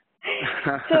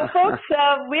So, folks,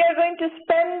 we are going to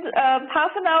spend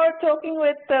half an hour talking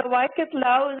with Vaikit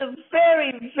Lau, who is a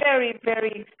very, very,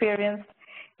 very experienced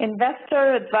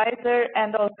investor, advisor,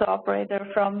 and also operator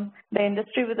from the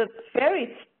industry with a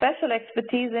very special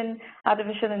expertise in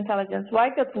artificial intelligence.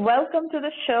 Vaikit, welcome to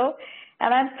the show,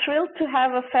 and I'm thrilled to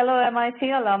have a fellow MIT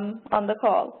alum on the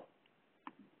call.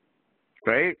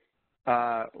 Great.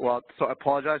 Well, so I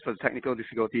apologize for the technical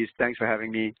difficulties. Thanks for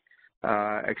having me.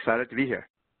 Excited to be here.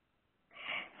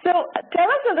 So tell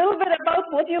us a little bit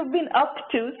about what you've been up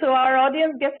to so our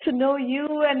audience gets to know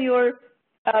you and your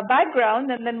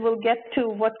background, and then we'll get to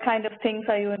what kind of things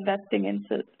are you investing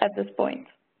into at this point.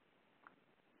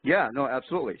 Yeah, no,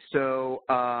 absolutely. So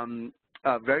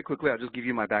very quickly, I'll just give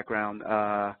you my background.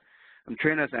 I'm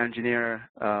trained as an engineer,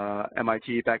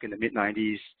 MIT back in the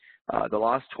mid-90s. The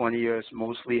last 20 years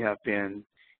mostly have been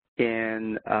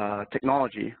in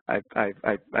technology. I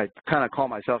kind of call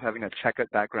myself having a checkered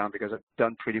background because I've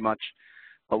done pretty much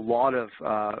a lot of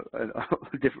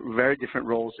very different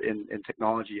roles in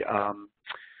technology.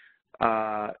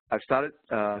 I've started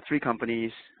 3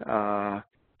 companies.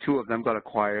 2 of them got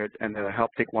acquired, and I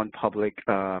helped take one public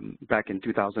back in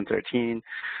 2013.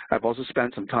 I've also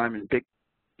spent some time in big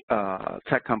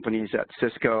tech companies at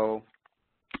Cisco.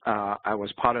 I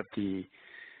was part of the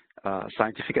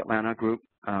Scientific Atlanta group,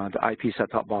 the IP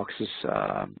set-top boxes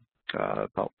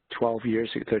about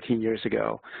 13 years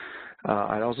ago.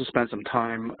 I also spent some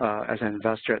time as an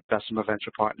investor at Bessemer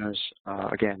Venture Partners,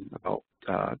 again, about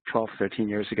 12, 13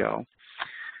 years ago.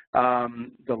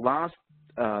 The last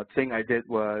thing I did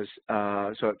was,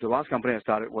 so the last company I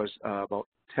started was about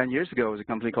 10 years ago. It was a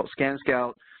company called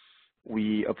ScanScout.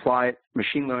 We applied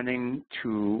machine learning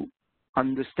to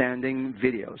understanding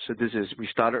video. So we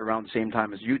started around the same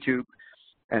time as YouTube,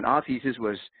 and our thesis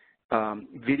was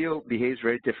video behaves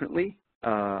very differently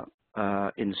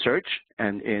in search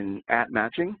and in ad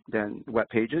matching than web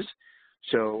pages.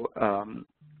 So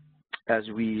as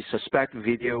we suspect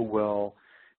video will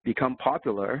become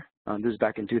popular, this is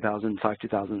back in 2005,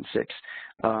 2006,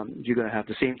 you're going to have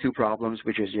the same 2 problems,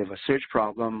 which is you have a search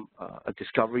problem, a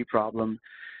discovery problem,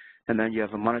 and then you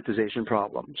have a monetization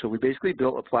problem. So we basically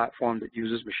built a platform that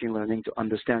uses machine learning to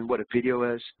understand what a video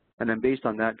is, and then based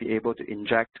on that, be able to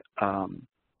inject an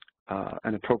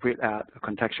appropriate ad, a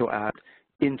contextual ad,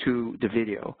 into the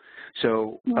video.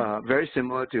 So very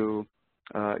similar to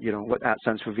what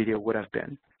AdSense for video would have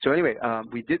been. So anyway,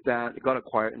 we did that. It got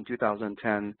acquired in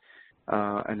 2010,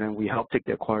 and then we helped take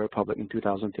the acquirer public in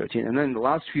 2013. And then in the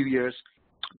last few years,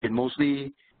 been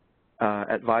mostly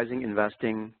advising,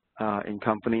 investing in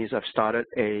companies. I've started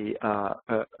a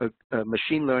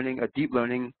machine learning, a deep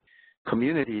learning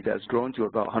community that's grown to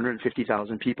about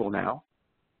 150,000 people now.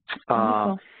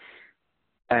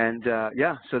 And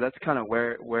yeah, so that's kind of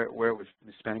where we're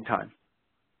spending time.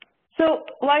 So,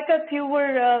 Vaikit,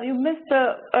 you missed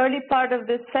the early part of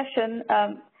this session.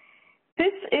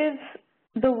 This is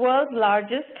the world's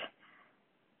largest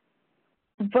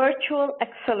virtual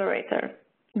accelerator.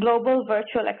 Global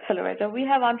virtual accelerator. We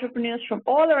have entrepreneurs from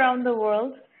all around the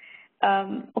world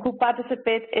who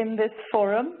participate in this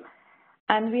forum,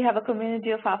 and we have a community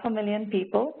of 500,000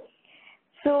 people.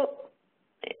 So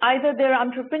either they're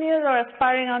entrepreneurs or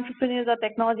aspiring entrepreneurs or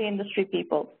technology industry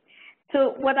people.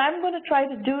 So what I'm going to try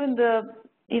to do in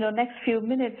the next few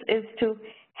minutes is to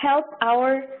help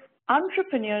our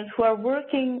entrepreneurs who are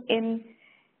working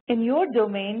in your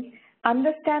domain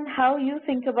understand how you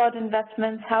think about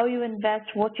investments, how you invest,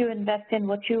 what you invest in,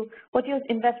 what your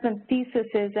investment thesis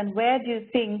is, and where do you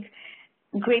think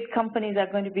great companies are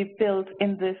going to be built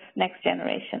in this next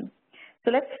generation.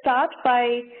 So let's start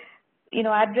by,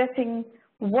 addressing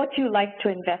what you like to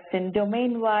invest in,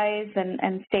 domain-wise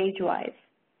and stage-wise.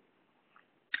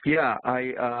 Yeah,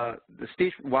 the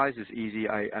stage-wise is easy.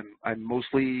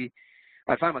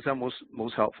 I find myself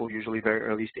most helpful usually very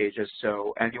early stages.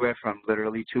 So anywhere from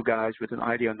literally 2 guys with an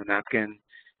idea on the napkin,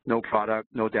 no product,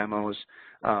 no demos,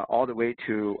 all the way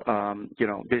to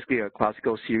basically a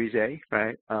classical Series A,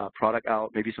 right? Product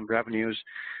out, maybe some revenues.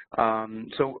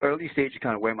 So early stage is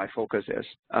kind of where my focus is.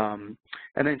 And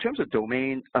then in terms of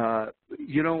domain, I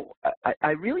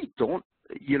really don't.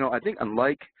 I think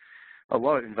unlike a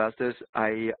lot of investors,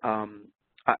 I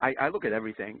look at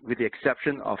everything with the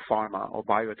exception of pharma or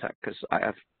biotech because I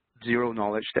have zero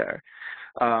knowledge there.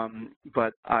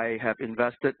 But I have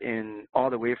invested in all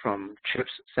the way from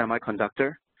chips,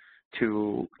 semiconductor,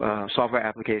 to software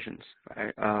applications,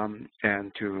 right?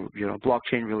 And to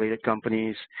blockchain-related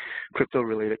companies,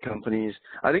 crypto-related companies.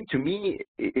 I think to me,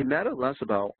 it matters less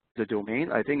about the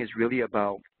domain. I think it's really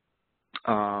about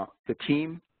the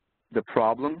team, the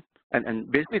problem,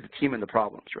 and basically the team and the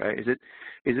problems, right? Is it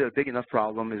a big enough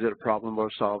problem? Is it a problem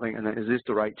worth solving? And then is this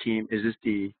the right team? Is this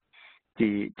the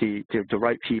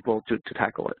right people to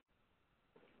tackle it?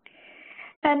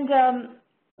 And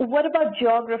what about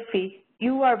geography?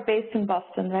 You are based in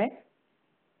Boston, right?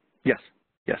 Yes,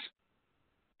 yes.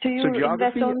 Do you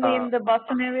invest only in the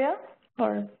Boston area,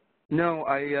 or? No,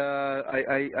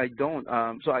 I don't.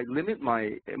 So I limit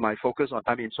my focus on.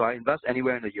 So I invest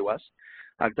anywhere in the U.S.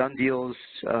 I've done deals.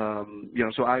 So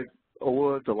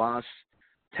over the last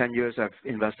 10 years, I've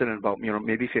invested in about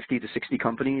maybe 50 to 60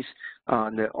 companies.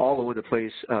 And they're all over the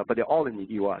place, but they're all in the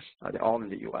U.S. They're all in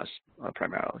the U.S.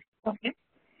 Primarily. Okay.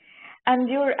 And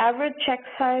your average check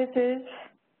size is?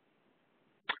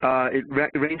 It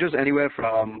ranges anywhere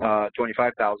from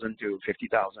 25,000 to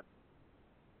 50,000.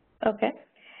 Okay.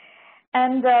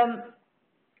 And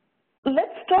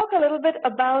let's talk a little bit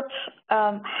about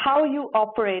how you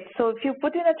operate. So if you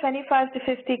put in a 25 to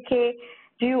 50K,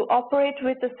 do you operate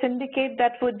with a syndicate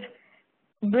that would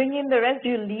bring in the rest? Do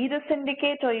you lead a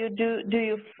syndicate, or do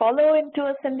you follow into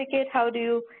a syndicate? How do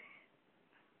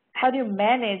you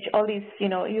manage all these?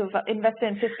 You've invested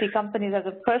in 50 companies as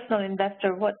a personal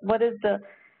investor. What is the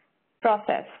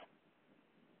process?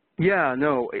 Yeah,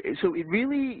 no. So it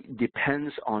really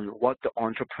depends on what the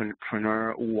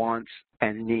entrepreneur wants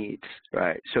and needs,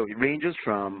 right? So it ranges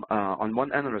from on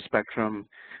one end of the spectrum,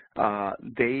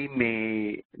 they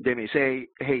may say,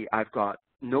 hey, I've got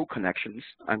no connections.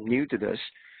 I'm new to this,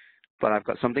 but I've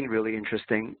got something really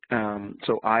interesting.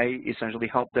 So I essentially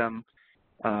help them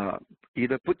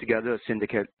either put together a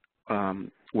syndicate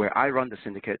where I run the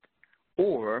syndicate,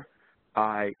 or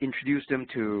I introduce them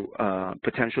to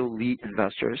potential lead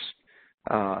investors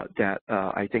that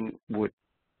I think would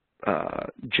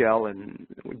gel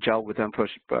with them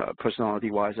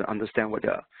personality-wise and understand what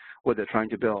they're trying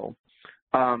to build.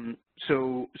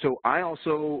 So I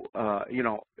also,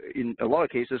 in a lot of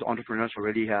cases, entrepreneurs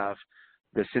already have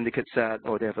the syndicate set,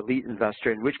 or they have a lead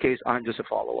investor, in which case I'm just a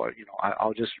follower.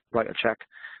 I'll just write a check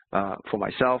for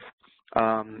myself.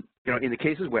 In the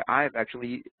cases where I've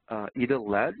actually either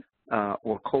led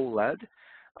or co-led,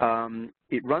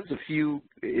 it runs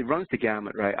the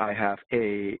gamut, right? I have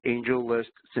a angel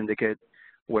list syndicate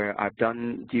where I've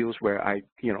done deals where I,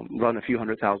 run a few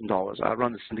 $100,000. I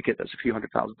run a syndicate that's a few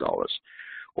 $100,000.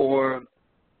 Or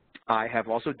I have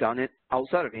also done it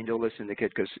outside of angel list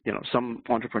syndicate because, some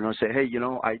entrepreneurs say, hey,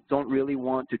 I don't really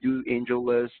want to do angel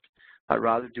list. I'd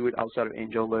rather do it outside of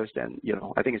angel list. And,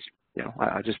 I think it's,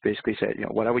 I just basically say,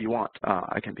 whatever you want,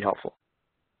 I can be helpful.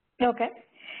 Okay.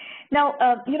 Now,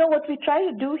 what we try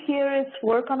to do here is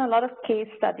work on a lot of case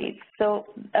studies. So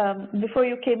before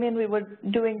you came in, we were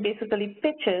doing basically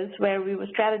pitches where we were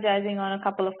strategizing on a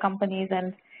couple of companies,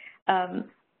 and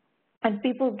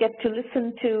people get to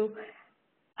listen to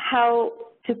how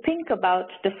to think about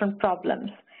different problems.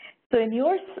 So in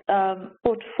your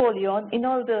portfolio, in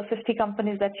all the 50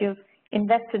 companies that you've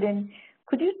invested in,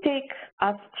 could you take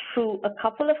us through a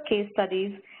couple of case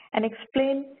studies and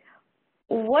explain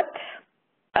what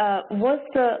was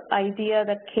the idea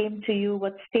that came to you,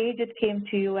 what stage it came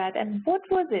to you at, and what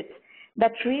was it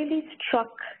that really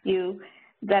struck you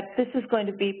that this is going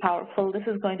to be powerful, this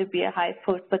is going to be a high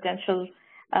potential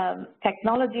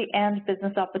technology and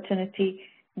business opportunity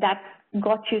that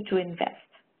got you to invest?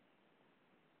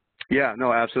 Yeah,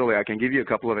 no, absolutely. I can give you a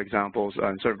couple of examples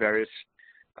on sort of various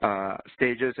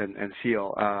stages and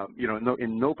feel,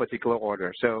 in no particular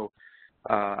order. So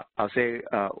I'll say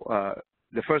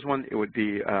the first one, it would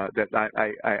be that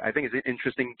I think is an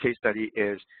interesting case study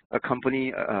is a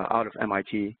company out of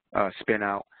MIT, spin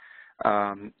out.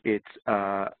 It's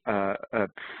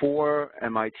 4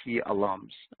 MIT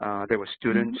alums. They were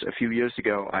students a few years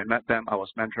ago. I met them. I was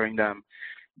mentoring them.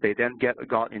 They then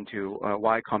got into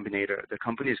Y Combinator. The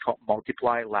company is called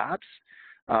Multiply Labs.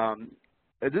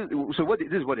 This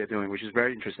is what they're doing, which is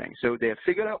very interesting. So they have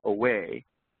figured out a way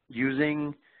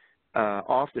using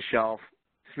off-the-shelf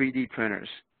 3D printers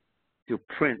to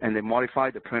print, and they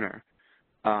modified the printer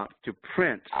to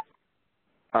print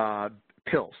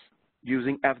pills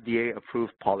using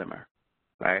FDA-approved polymer,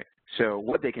 right? So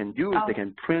what they can do is they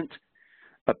can print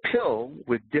a pill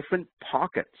with different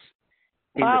pockets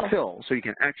in the pill. So you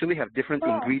can actually have different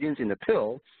ingredients in the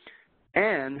pill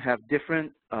and have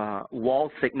different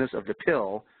wall thickness of the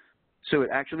pill, so it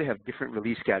actually have different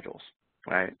release schedules,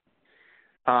 right?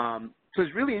 So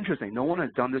it's really interesting. No one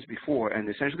has done this before, and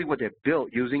essentially what they've built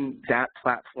using that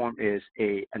platform is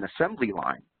an assembly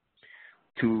line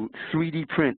to 3D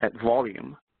print at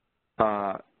volume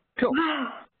pills.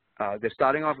 They're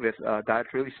starting off with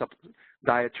dietary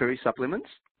supplements.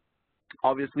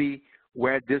 Obviously,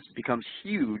 where this becomes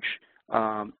huge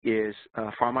is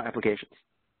pharma applications,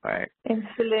 right?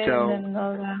 Insulin and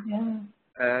all that, yeah.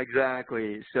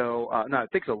 Exactly. So now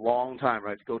it takes a long time,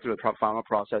 right, to go through the pharma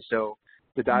process. So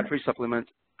the dietary supplement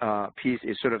piece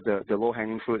is sort of the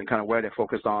low-hanging fruit and kind of where they're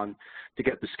focused on to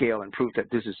get the scale and prove that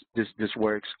this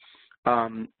works.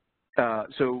 So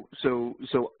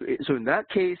in that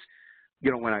case, you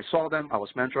know, when I saw them, I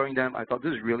was mentoring them. I thought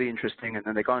this is really interesting, and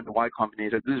then they got into Y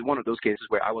Combinator. This is one of those cases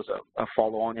where I was a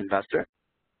follow-on investor.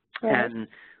 Right. And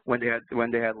when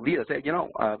they had lead, I said, you know,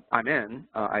 I'm in.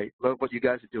 I love what you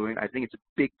guys are doing. I think it's a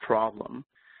big problem,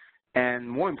 and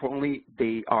more importantly,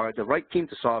 they are the right team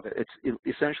to solve it. It's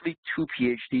essentially 2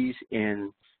 PhDs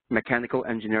in mechanical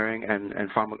engineering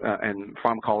and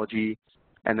pharmacology,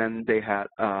 and then they had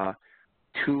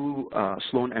 2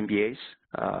 Sloan MBAs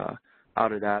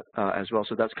out of that as well.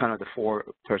 So that's kind of the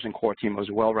 4-person core team. It was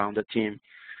a well-rounded team.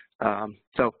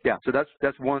 So yeah, so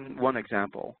that's one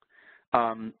example.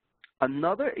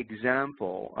 Another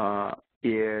example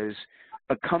is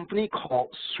a company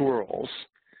called Swirls.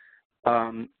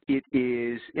 It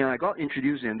is, you know, I got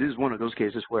introduced, and this is one of those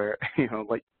cases where, you know,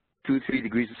 like 2-3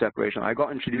 degrees of separation. I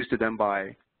got introduced to them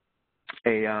by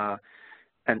an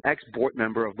ex-board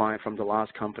member of mine from the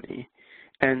last company.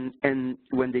 And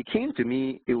when they came to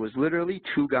me, it was literally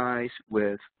 2 guys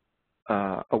with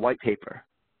a white paper,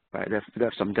 right? They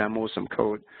have some demos, some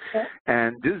code, okay.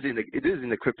 And this is in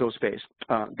the crypto space.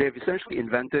 They've essentially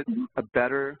invented a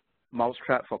better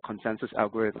mousetrap for consensus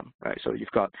algorithm, right? So you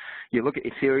look at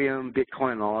Ethereum,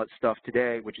 Bitcoin, and all that stuff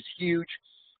today, which is huge,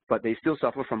 but they still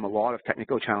suffer from a lot of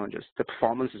technical challenges. The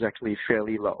performance is actually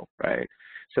fairly low, right?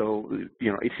 So,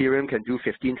 you know, Ethereum can do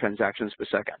 15 transactions per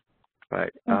second.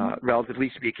 Right. Relatively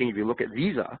speaking, if you look at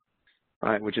Visa,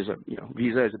 right, which is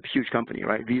Visa is a huge company,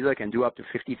 right? Visa can do up to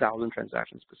 50,000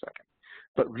 transactions per second,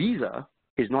 but Visa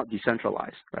is not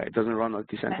decentralized, right? It doesn't run on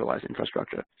decentralized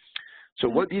infrastructure. So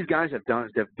what these guys have done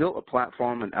is they've built a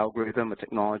platform, an algorithm, a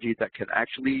technology that can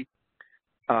actually,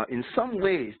 in some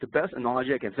ways, the best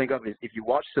analogy I can think of is if you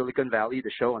watch Silicon Valley,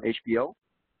 the show on HBO.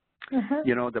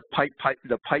 You know, the Pied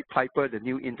Piper, the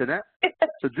new internet.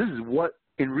 So this is what.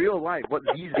 In real life, what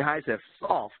these guys have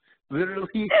solved,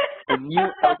 literally a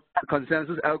new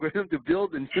consensus algorithm to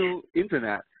build a new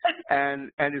internet.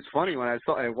 And it's funny, when I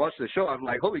watched the show, I'm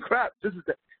like, holy crap, this is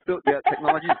so their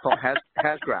technology is called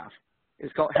Hashgraph.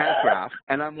 It's called Hashgraph.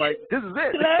 And I'm like, this is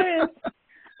it.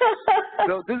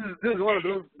 So this is one of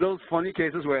those funny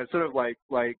cases where it's sort of like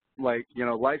you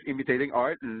know, life imitating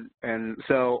art, and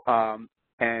so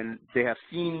and they have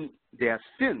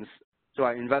since, so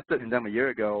I invested in them a year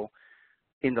ago.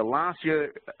 In the last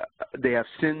year, they have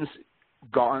since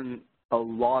gotten a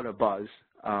lot of buzz.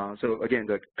 So again,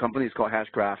 the company is called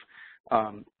Hashgraph.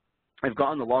 I've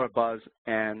gotten a lot of buzz,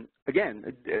 and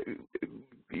again,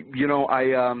 you know,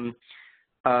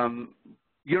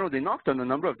 you know, they knocked on a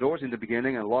number of doors in the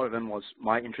beginning, and a lot of them was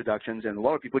my introductions, and a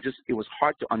lot of people it was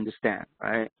hard to understand,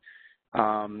 right?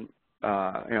 You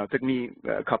know, it took me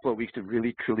a couple of weeks to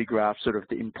really truly grasp sort of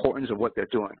the importance of what they're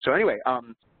doing. So anyway,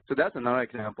 so that's another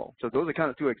example. So those are kind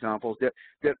of 2 examples. They're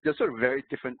sort of very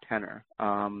different tenor.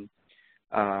 So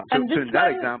in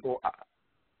that example,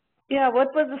 yeah.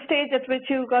 What was the stage at which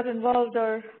you got involved,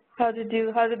 or how did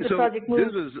the project move?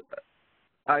 This was,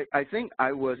 I think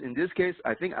I was, in this case,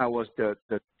 I think I was the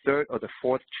 3rd or the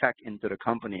 4th check into the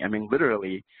company. I mean,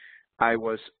 literally, I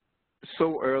was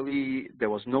so early. There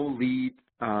was no lead.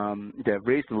 They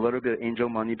raised a little bit of angel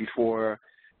money before.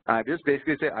 I just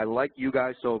basically say, I like you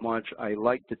guys so much. I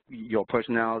like your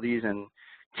personalities and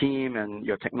team and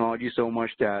your technology so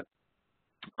much that,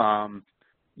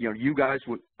 you know, you guys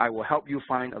I will help you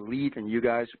find a lead, and you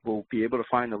guys will be able to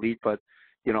find a lead. But,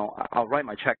 you know, I'll write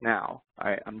my check now.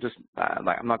 I'm just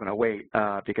like, I'm not going to wait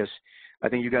because I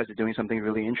think you guys are doing something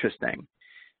really interesting.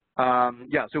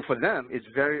 Yeah. So for them, it's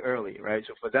very early, right?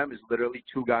 So for them, it's literally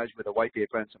 2 guys with a white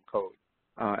paper and some code,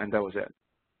 and that was it.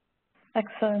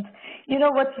 Excellent. You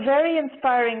know, what's very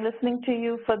inspiring listening to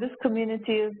you for this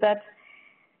community is that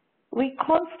we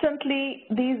constantly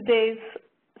these days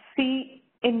see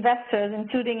investors,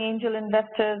 including angel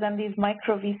investors and these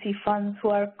micro VC funds, who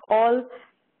are all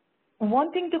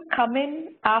wanting to come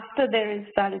in after there is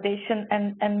validation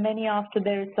and many after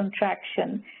there is some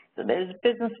traction. So there's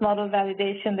business model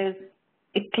validation, there's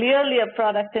clearly a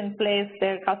product in place,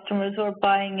 there are customers who are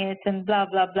buying it, and blah,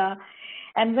 blah, blah.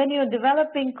 And when you're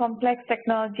developing complex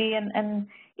technology and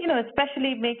you know,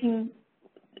 especially making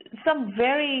some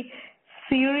very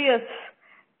serious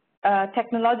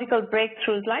technological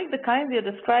breakthroughs like the kinds you're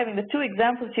describing, the 2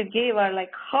 examples you gave are like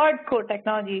hardcore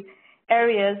technology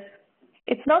areas,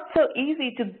 it's not so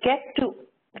easy to get to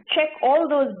check all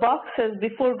those boxes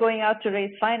before going out to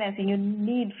raise financing. You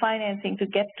need financing to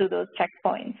get to those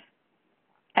checkpoints.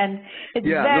 And it's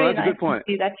very nice to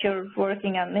see that you're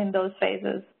working on in those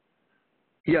phases.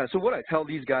 Yeah, so what I tell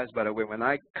these guys, by the way, when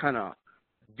I kind of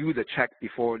do the check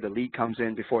before the lead comes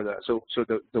in, so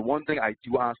the one thing I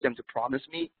do ask them to promise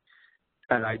me,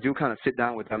 and I do kind of sit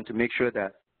down with them to make sure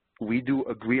that we do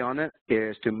agree on it,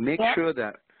 is to make sure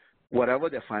that whatever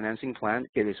their financing plan,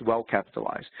 it is well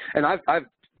capitalized. And I've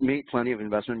made plenty of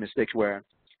investment mistakes where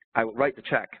I would write the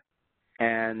check,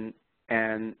 and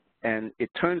it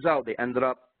turns out they ended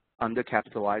up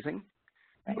undercapitalizing,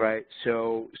 right?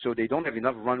 So they don't have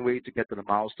enough runway to get to the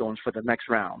milestones for the next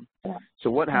round. So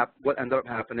what ended up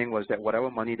happening was that whatever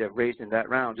money they raised in that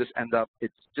round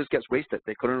it just gets wasted.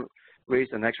 They couldn't raise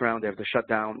the next round. They have to shut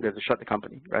down. They have to shut the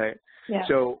company, right?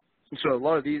 So a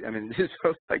lot of these, I mean, these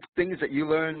are like things that you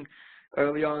learn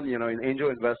early on, you know, in angel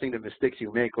investing, the mistakes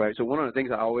you make, right? So one of the things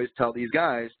I always tell these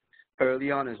guys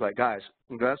early on is like, guys,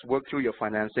 let's work through your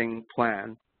financing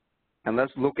plan, and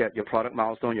let's look at your product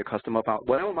milestone, your customer,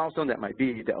 whatever milestone that might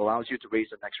be that allows you to raise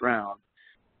the next round.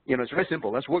 You know, it's very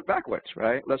simple. Let's work backwards,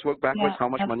 right? Let's work backwards. How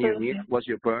much money you need, what's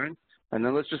your burn, and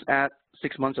then let's just add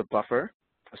 6 months of buffer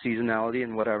for seasonality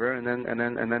and whatever, and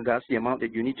then that's the amount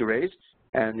that you need to raise.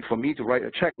 And for me to write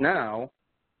a check now,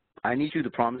 I need you to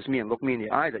promise me and look me in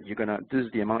the eye that this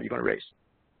is the amount you're gonna raise.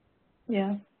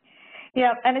 Yeah.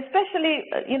 Yeah, and especially,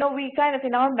 you know, we kind of,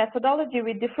 in our methodology,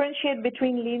 we differentiate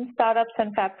between lean startups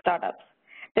and fat startups.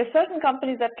 There are certain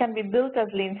companies that can be built as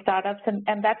lean startups,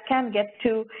 and that can get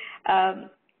to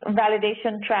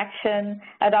validation, traction,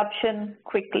 adoption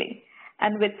quickly,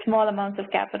 and with small amounts of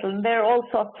capital. And there are all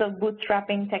sorts of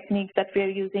bootstrapping techniques that we are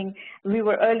using. We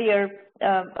were earlier,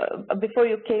 before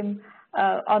you came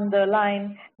on the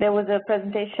line, there was a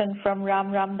presentation from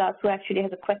Ram Ramdas, who actually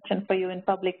has a question for you in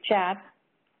public chat.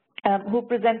 Who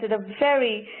presented a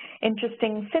very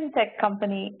interesting fintech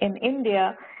company in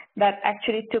India that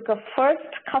actually took a first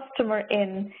customer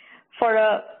in for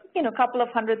a couple of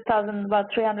 $100,000,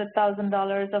 about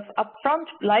 $300,000 of upfront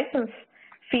license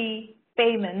fee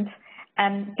payments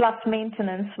and plus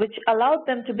maintenance, which allowed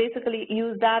them to basically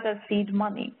use that as seed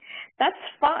money. That's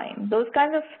fine. Those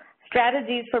kinds of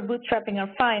strategies for bootstrapping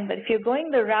are fine, but if you're going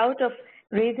the route of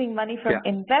raising money from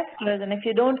investors, and if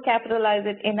you don't capitalize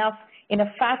it enough in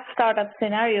a fast startup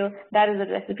scenario, that is a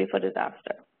recipe for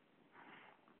disaster.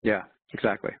 Yeah,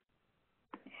 exactly.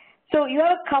 So you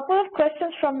have a couple of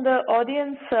questions from the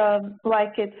audience,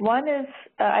 Vaikit. One is,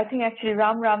 I think actually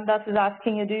Ram Ramdas is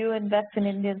asking you, do you invest in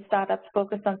Indian startups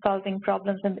focused on solving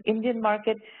problems in the Indian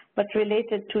market, but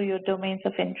related to your domains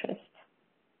of interest?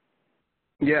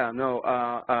 Yeah, no,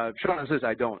 short answer is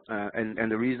I don't. And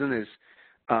the reason is,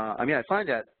 I mean, I find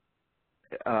that,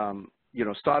 you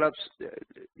know, startups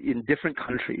in different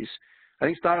countries, I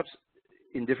think startups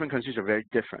in different countries are very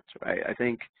different, right? I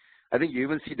think you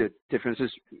even see the differences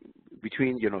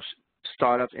between, you know,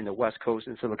 startups in the West Coast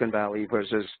in Silicon Valley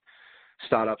versus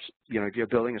startups, you know, if you're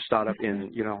building a startup in,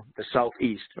 you know, the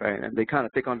Southeast, right? And they kind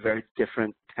of take on very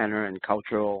different tenor and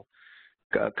cultural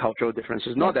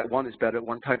differences. Not that one is better,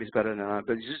 one type is better than another,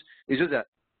 but it's just that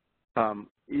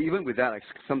even with that, I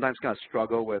sometimes kind of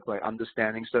struggle with like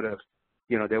understanding sort of,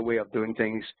 you know, their way of doing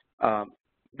things.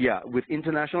 Yeah, with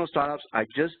international startups,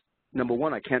 number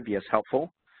one, I can't be as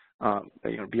helpful,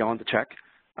 you know, beyond the check.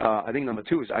 I think number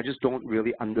two is I just don't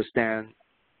really understand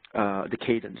the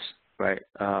cadence, right?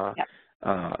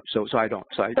 So I don't.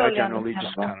 So I generally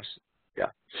just kind of,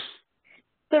 yeah.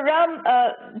 So Ram,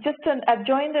 just an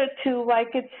adjoinder to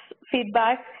Vaikit's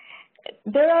feedback,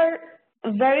 there are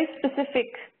very specific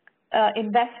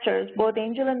investors, both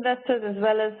angel investors as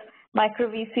well as micro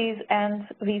VCs and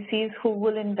VCs who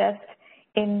will invest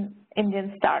in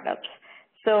Indian startups.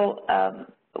 So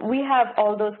we have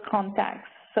all those contacts.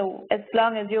 So as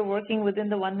long as you're working within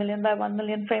the 1 million by 1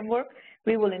 million framework,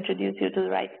 we will introduce you to the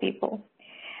right people.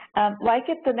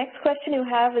 Vaikit, the next question you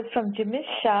have is from Jimish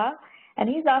Shah, and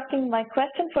he's asking, my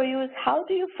question for you is, how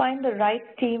do you find the right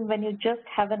team when you just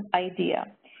have an idea?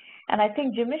 And I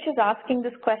think Jimish is asking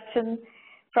this question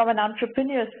from an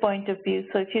entrepreneur's point of view.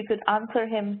 So if you could answer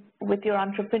him with your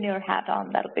entrepreneur hat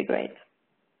on, that would be great.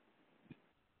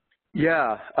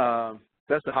 Yeah,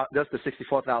 that's the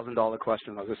 $64,000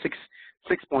 question. That was a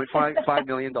 $6.5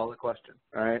 million question,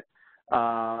 right?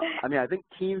 I mean, I think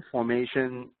team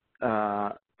formation,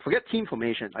 forget team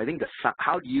formation. I think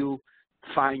how do you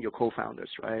find your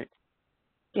co-founders, right?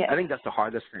 Yeah. I think that's the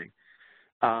hardest thing.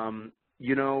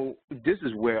 You know, this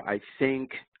is where I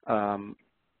think, you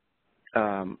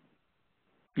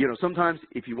know, sometimes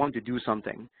if you want to do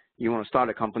something, you want to start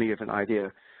a company with an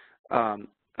idea,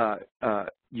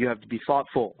 you have to be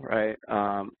thoughtful, right?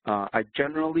 I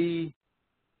generally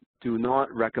do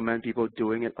not recommend people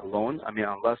doing it alone. I mean,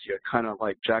 unless you're kind of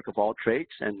like jack of all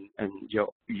trades and you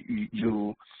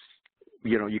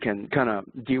can kind of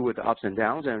deal with the ups and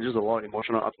downs, and there's a lot of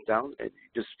emotional ups and downs. And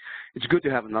it's good to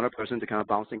have another person to kind of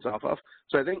bounce things off of.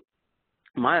 So I think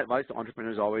my advice to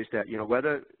entrepreneurs is always that,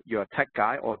 whether you're a tech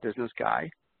guy or a business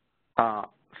guy,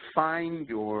 find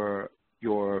your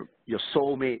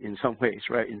soulmate in some ways,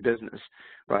 right, in business,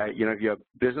 right? If you're a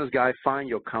business guy, find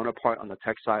your counterpart on the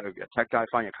tech side. Or if you're a tech guy,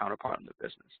 find your counterpart on the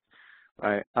business,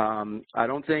 right? I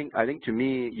think to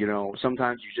me,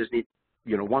 sometimes you just need,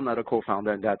 one other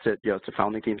co-founder, and that's it. It's a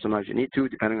founding team. Sometimes you need two,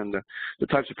 depending on the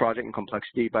types of project and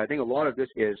complexity. But I think a lot of this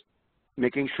is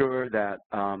making sure that,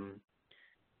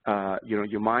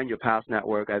 you mind your past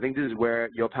network. I think this is where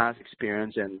your past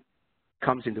experience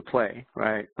comes into play,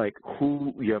 right? Like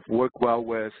who you have worked well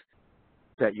with,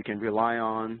 that you can rely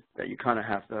on, that you kind of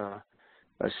have a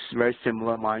very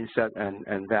similar mindset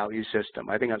and value system.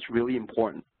 I think that's really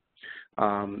important.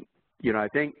 I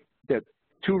think that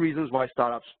two reasons why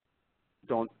startups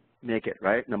don't make it,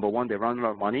 right? Number one, they run out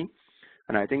of money.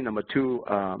 And I think number two,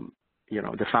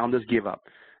 the founders give up.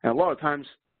 And a lot of times,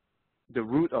 the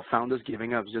root of founders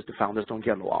giving up is just the founders don't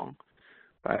get along,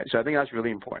 right? So I think that's really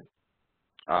important.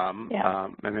 I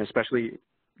mean, especially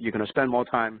you're going to spend more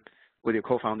time with your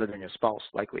co-founder than your spouse,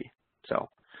 likely. So,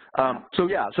 so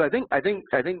I think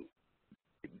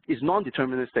it's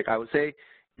non-deterministic. I would say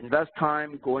invest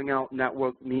time, going out,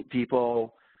 network, meet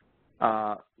people.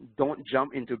 Don't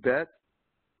jump into bed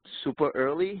super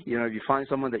early. If you find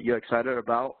someone that you're excited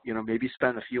about, maybe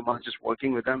spend a few months just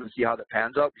working with them and see how that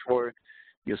pans out before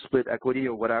you split equity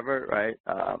or whatever, right?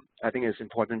 I think it's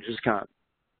important to just kind of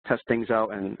test things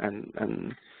out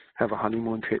and have a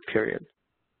honeymoon period.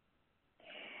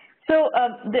 So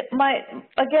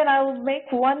again, I will make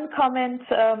one comment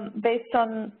based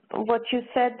on what you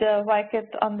said, Vaiket,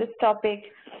 on this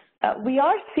topic. We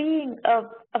are seeing a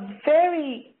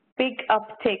very big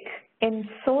uptick in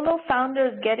solo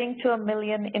founders getting to $1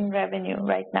 million in revenue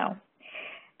right now.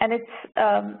 And it's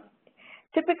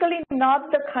typically not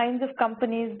the kinds of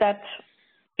companies that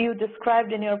you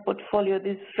described in your portfolio,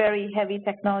 this very heavy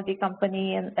technology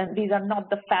company, and these are not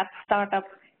the fat startup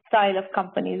style of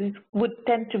companies. These would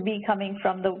tend to be coming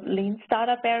from the lean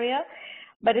startup area,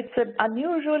 but it's an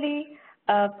unusually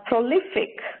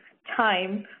prolific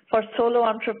time for solo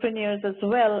entrepreneurs as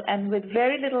well, and with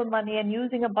very little money and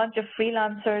using a bunch of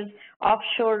freelancers,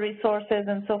 offshore resources,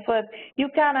 and so forth, you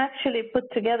can actually put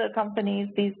together companies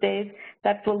these days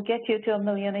that will get you to $1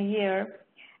 million a year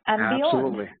and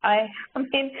Absolutely. beyond. I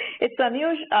mean, it's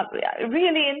unusual,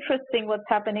 really interesting what's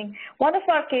happening. One of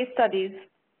our case studies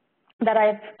that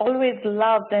I've always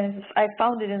loved, and I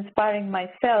found it inspiring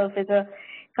myself, is a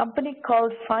company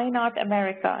called Fine Art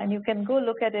America, and you can go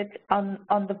look at it on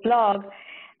the blog.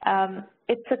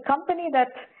 It's a company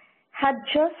that had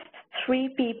just 3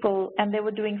 people, and they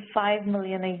were doing $5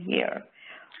 million a year,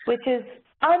 which is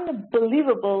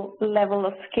unbelievable level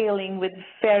of scaling with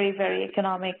very, very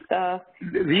economic.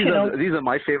 These are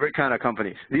my favorite kind of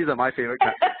companies. These are my favorite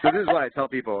kind. So this is what I tell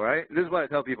people, right? This is what I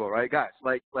tell people, right, guys?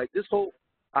 Like this whole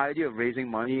idea of raising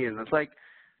money, and it's like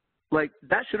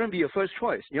that shouldn't be your first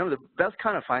choice. The best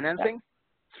kind of financing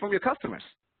is from your customers,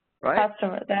 right?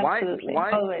 Customers, absolutely.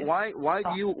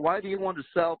 Why do you want to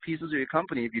sell pieces of your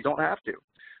company if you don't have to,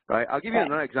 right? I'll give you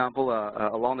another example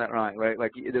along that line, right?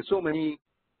 Like there's so many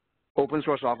open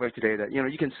source software today that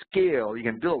you can scale, you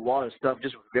can build a lot of stuff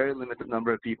just with a very limited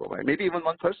number of people, right? Maybe even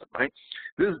one person, right?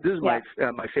 This is my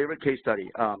favorite case study.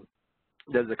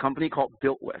 There's a company called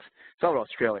BuiltWith. It's out of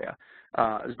Australia.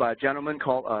 It's by a gentleman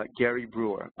called Gary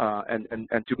Brewer.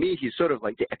 And to me, he's sort of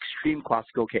like the extreme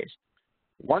classical case.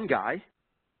 One guy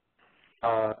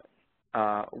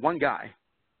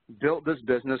built this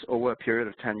business over a period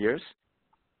of 10 years.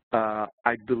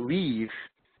 I believe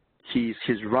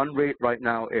his run rate right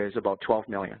now is about $12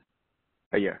 million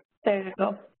a year. There you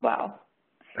go. Wow.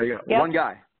 There you go. Yep. One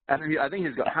guy. And I think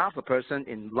he's got half a person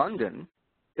in London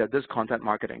that does content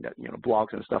marketing, that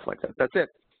blogs and stuff like that. That's it.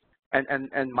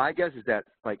 And my guess is that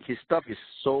like his stuff is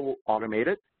so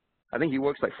automated. I think he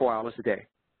works like 4 hours a day.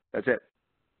 That's it.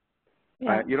 Yeah,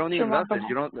 right? You don't need investors.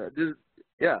 You don't. This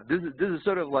is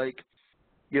sort of like,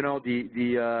 to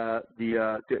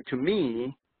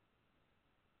me,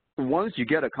 once you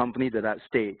get a company to that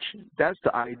stage, that's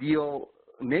the ideal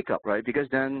makeup, right? Because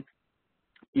then,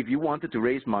 if you wanted to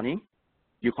raise money,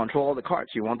 you control all the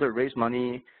cards. You want to raise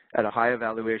money at a higher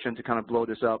valuation to kind of blow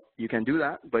this up, you can do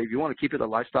that. But if you want to keep it a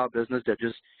lifestyle business that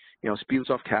just, spews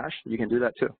off cash, you can do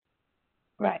that too.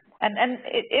 Right. And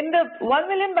in the $1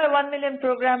 million by $1 million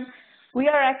program, we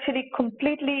are actually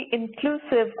completely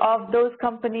inclusive of those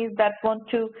companies that want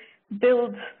to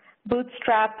build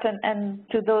bootstrapped and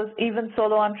to those even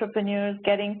solo entrepreneurs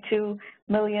getting to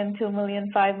 $1 million, $2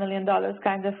 million, $5 million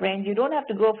kind of range. You don't have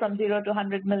to go from 0 to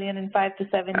 100 million in 5 to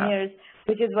 7 years,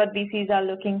 which is what VCs are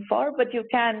looking for, but you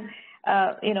can,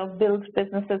 build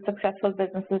businesses, successful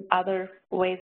businesses, other ways